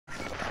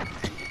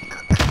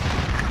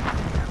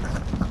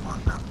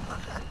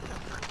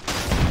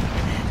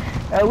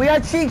We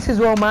had cheeks as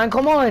well, man.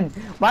 Come on.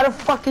 Why the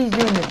fuck he's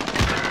doing this?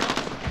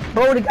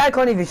 Bro, the guy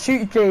can't even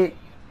shoot straight.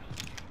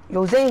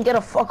 Yo, Zayn, get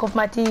the fuck off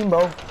my team,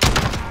 bro.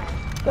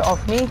 Get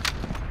off me.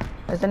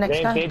 That's the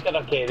next guy.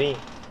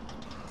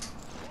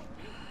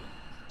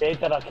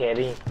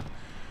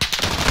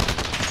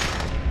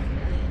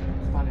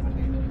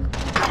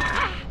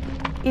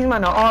 He's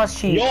man an arse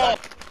cheat. Yo,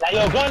 like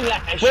your gun,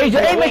 like. Wait,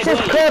 your aim is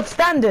just curve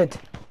standard.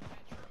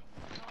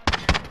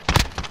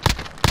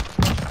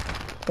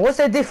 What's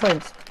the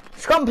difference?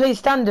 Scum plays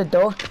standard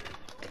though.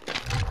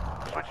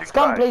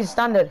 Scum plays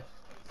standard.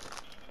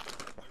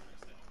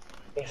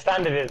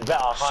 Standard is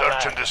better.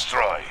 Search and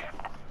destroy.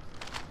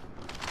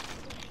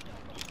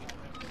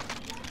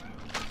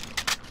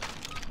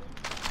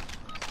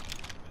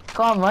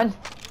 Come on, man.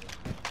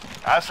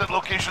 Asset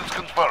locations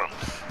confirmed.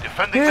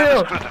 Defending them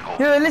is critical.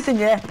 Yo, listen,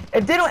 yeah.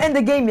 If they don't end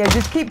the game, yeah,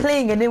 just keep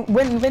playing, and then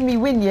when we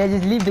win, yeah,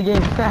 just leave the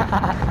game.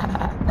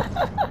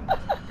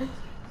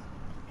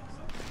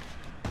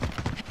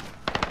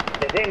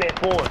 They're in their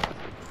phone.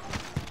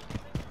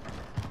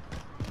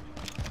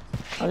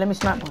 Oh, let me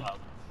smack one.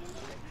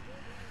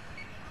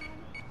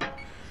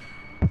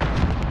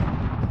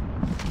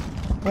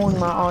 On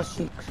my arse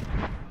cheeks.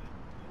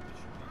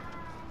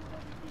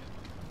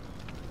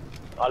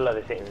 Allah,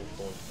 they're sitting in his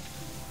phone.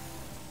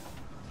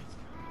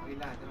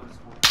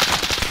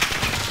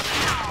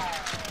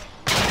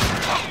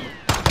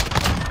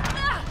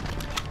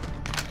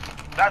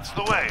 That's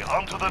the way.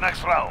 On to the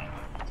next round.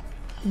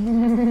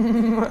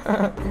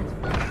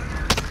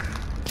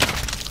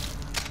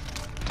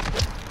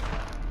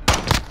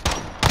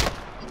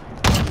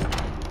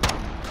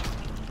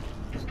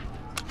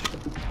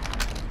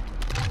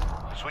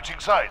 Switching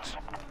sides.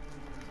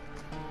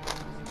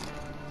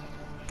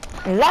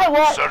 Like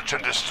what? Search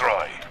and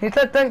destroy. He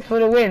said thanks for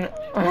the win.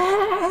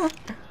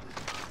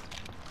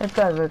 This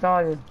guy's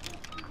retarded.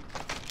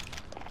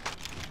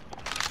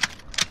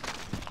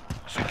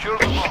 Secure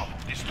the bomb.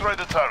 Destroy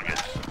the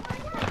targets.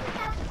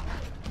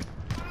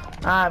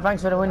 Ah,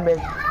 thanks for the win,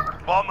 babe.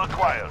 Bomb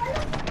acquired.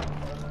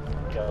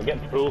 Yo,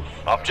 get proof.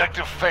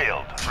 Objective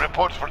failed.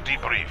 Report for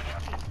debrief.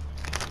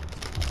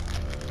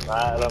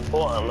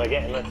 Report, we're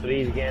getting the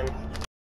 3s again.